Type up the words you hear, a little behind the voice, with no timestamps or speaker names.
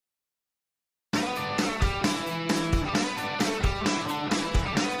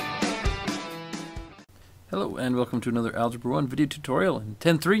Hello and welcome to another Algebra 1 video tutorial. In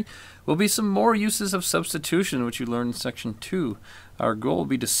 10.3 will be some more uses of substitution, which you learned in section 2. Our goal will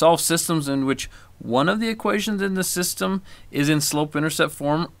be to solve systems in which one of the equations in the system is in slope-intercept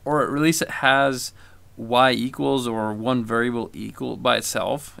form, or at least it has y equals or one variable equal by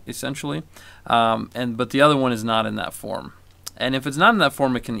itself, essentially, but the other one is not in that form. And if it's not in that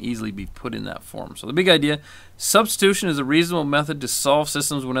form, it can easily be put in that form. So the big idea, substitution is a reasonable method to solve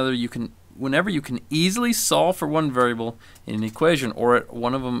systems whenever you can easily solve for one variable in an equation, or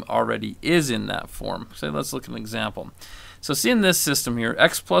one of them already is in that form. So let's look at an example. So see, in this system here,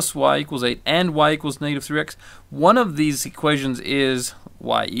 x plus y equals 8 and y equals negative 3x, one of these equations is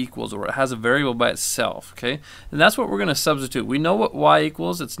y equals, or it has a variable by itself, okay? And that's what we're going to substitute. We know what y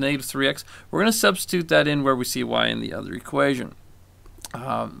equals, it's negative 3x. We're going to substitute that in where we see y in the other equation,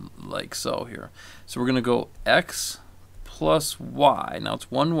 like so here. So we're going to go x plus y. Now it's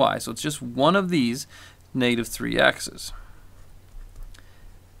 1y, so it's just one of these negative 3x's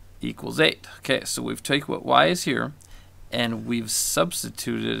equals 8. Okay, so we've taken what y is here and we've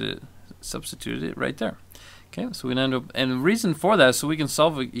substituted it right there. Okay, so we end up, and the reason for that is so we can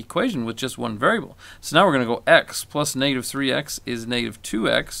solve an equation with just one variable. So now we're going to go x plus negative 3x is negative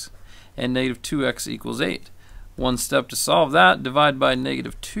 2x, and negative 2x equals 8. One step to solve that, divide by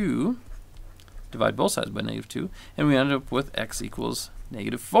negative 2. Divide both sides by negative 2, and we end up with x equals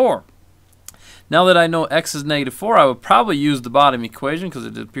negative 4. Now that I know x is negative 4, I would probably use the bottom equation because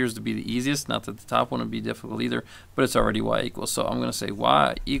it appears to be the easiest. Not that the top one would be difficult either, but it's already y equals. So I'm going to say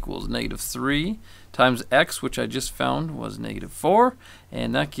y equals negative 3 times x, which I just found was negative 4,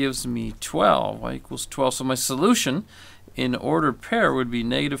 and that gives me 12. Y equals 12. So my solution in ordered pair would be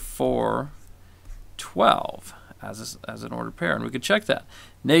negative 4, 12. As an ordered pair, and we could check that.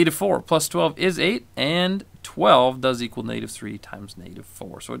 Negative 4 plus 12 is 8, and 12 does equal negative 3 times negative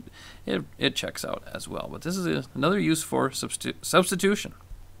 4. So it checks out as well. But this is another use for substitution.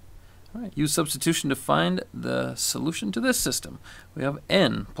 All right, use substitution to find the solution to this system. We have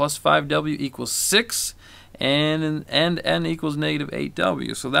n plus 5w equals 6, and n equals negative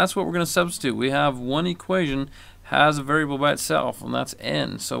 8w. So that's what we're going to substitute. We have one equation has a variable by itself, and that's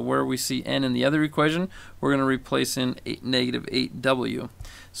n. So where we see n in the other equation, we're going to replace in negative 8w.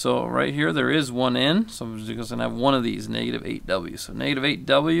 So right here there is one n, so we're just going to have one of these, negative 8w. So negative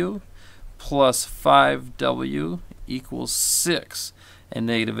 8w plus 5w equals 6, and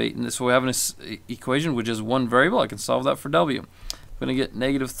negative 8. And so we have an equation which is one variable. I can solve that for w. I'm going to get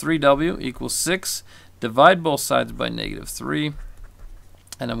negative 3w equals 6, divide both sides by negative 3,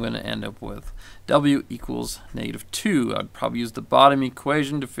 and I'm going to end up with w equals negative 2. I'd probably use the bottom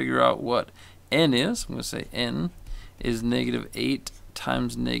equation to figure out what n is. I'm going to say n is negative 8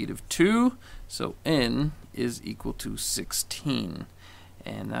 times negative 2. So n is equal to 16.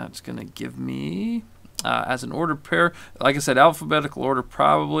 And that's going to give me, as an ordered pair, like I said, alphabetical order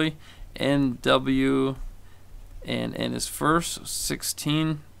probably, n, w, and n is first, so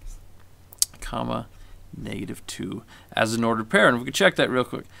 16, comma, negative 2 as an ordered pair. And we can check that real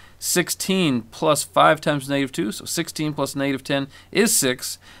quick. 16 plus 5 times negative 2, so 16 plus negative 10 is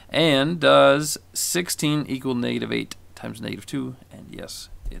 6. And does 16 equal negative 8 times negative 2? And yes,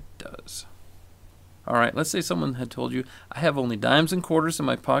 it does. Alright, let's say someone had told you, I have only dimes and quarters in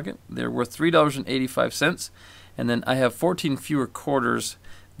my pocket. They're worth $3.85. And then I have 14 fewer quarters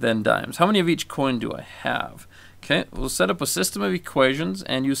than dimes. How many of each coin do I have? Okay, we'll set up a system of equations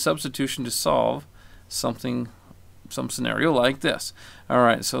and use substitution to solve some scenario like this.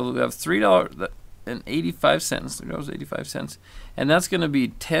 Alright, so we have $3.85, $3.85, and that's going to be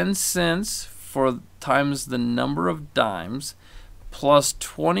 10 cents for times the number of dimes plus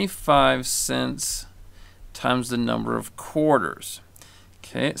 25 cents times the number of quarters.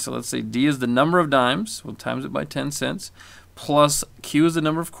 Okay, so let's say D is the number of dimes, we'll times it by 10 cents, plus Q is the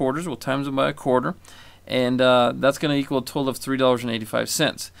number of quarters, we'll times it by a quarter. And that's going to equal a total of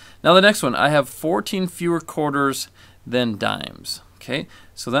 $3.85. Now the next one, I have 14 fewer quarters than dimes. Okay,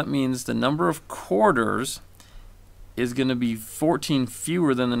 so that means the number of quarters is going to be 14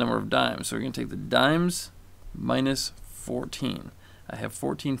 fewer than the number of dimes. So we're going to take the dimes minus 14. I have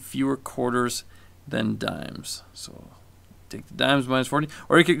 14 fewer quarters than dimes. So take the dimes minus 14.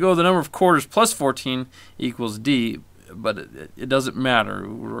 Or you could go the number of quarters plus 14 equals D, but it doesn't matter.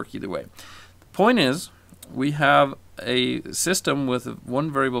 It would work either way. Point is, we have a system with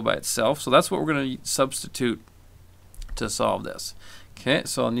one variable by itself, so that's what we're going to substitute to solve this. Okay,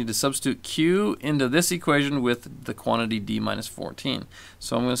 so I'll need to substitute Q into this equation with the quantity D minus 14.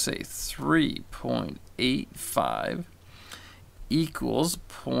 So I'm going to say 3.85 equals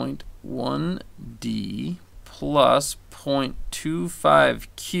 0.1D plus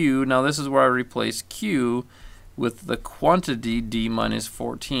 0.25q. Now this is where I replace q with the quantity d minus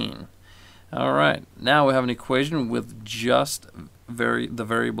 14. All right, now we have an equation with just the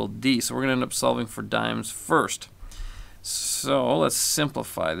variable d. So we're going to end up solving for dimes first. So let's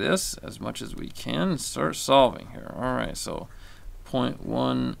simplify this as much as we can and start solving here. All right, so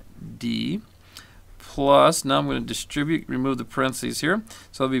 0.1d plus, now I'm going to distribute, remove the parentheses here.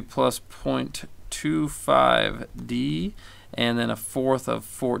 So it'll be plus 0.25d, and then a fourth of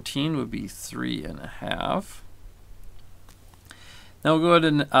 14 would be 3.5. Now we'll go ahead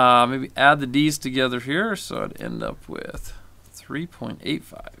and maybe add the d's together here, so I'd end up with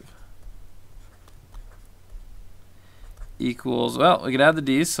 3.85 equals, well, we can add the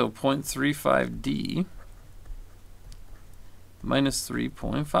d's, so 0.35d minus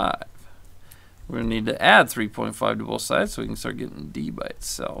 3.5. We're going to need to add 3.5 to both sides so we can start getting d by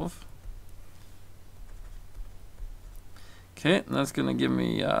itself. Okay, and that's going to give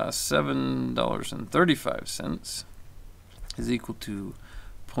me $7.35 is equal to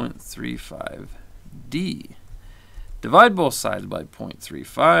 0.35d. Divide both sides by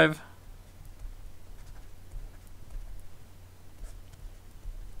 0.35.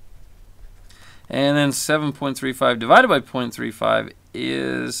 And then 7.35 divided by 0.35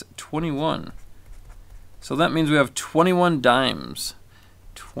 is 21. So that means we have 21 dimes.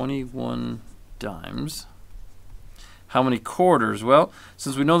 21 dimes. How many quarters? Well,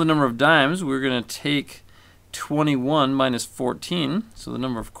 since we know the number of dimes, we're going to take 21 minus 14. So the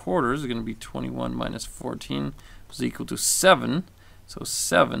number of quarters is going to be 21 minus 14 is equal to 7. So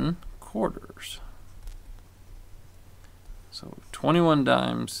 7 quarters. So 21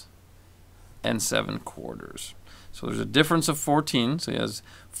 dimes and 7 quarters. So there's a difference of 14. So he has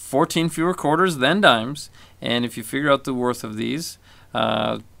 14 fewer quarters than dimes. And if you figure out the worth of these,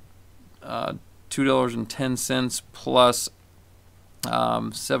 $2.10 plus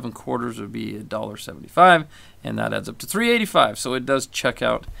 7 quarters would be $1.75, and that adds up to $3.85. So it does check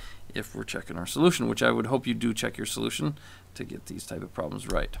out if we're checking our solution, which I would hope you do check your solution to get these type of problems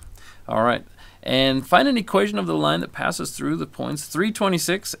right. All right, and find an equation of the line that passes through the points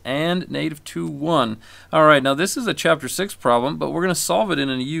 326 and -2, 1. All right, now this is a chapter 6 problem, but we're going to solve it in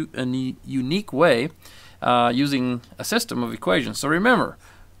a unique way using a system of equations. So remember,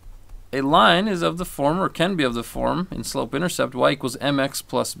 a line is of the form, or can be of the form, in slope-intercept, y equals mx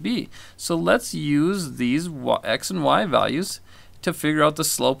plus b. So let's use these x and y values to figure out the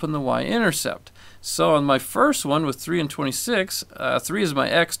slope and the y-intercept. So on my first one with 3 and 26, 3 is my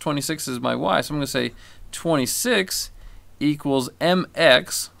x, 26 is my y. So I'm going to say 26 equals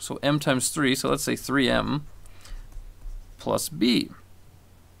mx, so m times 3, so let's say 3m plus b.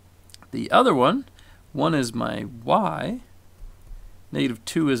 The other one is my y,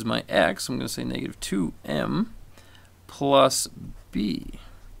 -2 is my x, I'm going to say -2m plus b.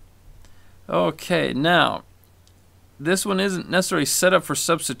 Okay, now this one isn't necessarily set up for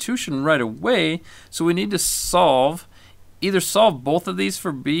substitution right away, so we need to either solve both of these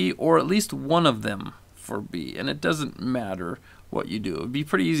for b or at least one of them for b, and it doesn't matter what you do. It would be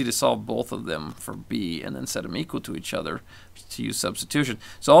pretty easy to solve both of them for b and then set them equal to each other to use substitution.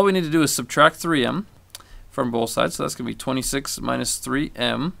 So all we need to do is subtract 3m from both sides, so that's going to be 26 minus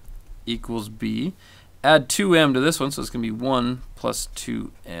 3m equals b. Add 2m to this one, so it's going to be 1 plus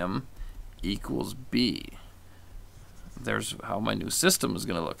 2m equals b. There's how my new system is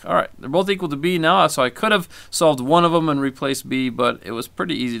going to look. All right, they're both equal to b now, so I could have solved one of them and replaced b, but it was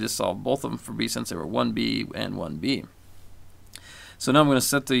pretty easy to solve both of them for b since they were 1b and 1b. So now I'm going to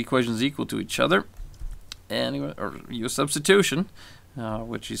set the equations equal to each other and use substitution,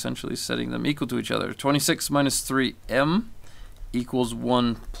 which essentially is setting them equal to each other. 26 minus 3m equals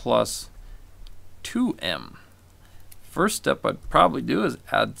 1 plus 2m. First step I'd probably do is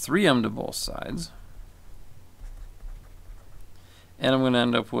add 3m to both sides. And I'm going to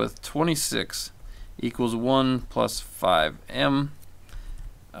end up with 26 equals 1 plus 5m.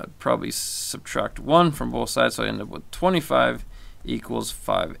 I'd probably subtract 1 from both sides, so I end up with 25 equals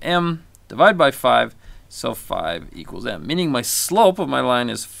 5m. Divide by 5, so 5 equals m, meaning my slope of my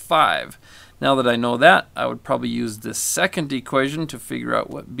line is 5. Now that I know that, I would probably use the second equation to figure out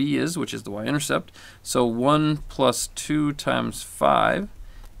what b is, which is the y-intercept. So 1 plus 2 times 5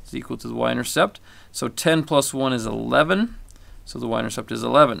 is equal to the y-intercept. So 10 plus 1 is 11. So the y-intercept is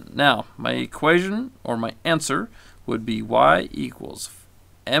 11. Now, my equation, or my answer, would be y equals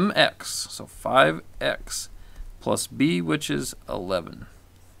mx, so 5x, plus b, which is 11.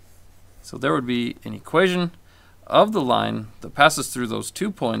 So there would be an equation of the line that passes through those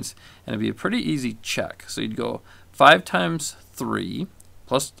 2 points, and it'd be a pretty easy check. So you'd go 5 times 3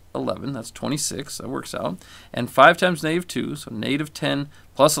 plus 11, that's 26, that works out. And 5 times negative 2, so negative 10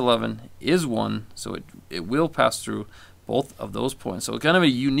 plus 11 is 1, so it will pass through both of those points. So kind of a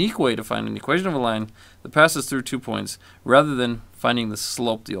unique way to find an equation of a line that passes through 2 points rather than finding the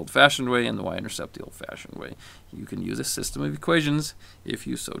slope the old-fashioned way and the y-intercept the old-fashioned way. You can use a system of equations if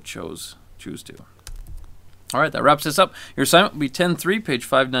you so choose to. All right, that wraps this up. Your assignment will be 10-3, page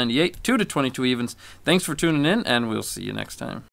 598, 2 to 22 evens. Thanks for tuning in, and we'll see you next time.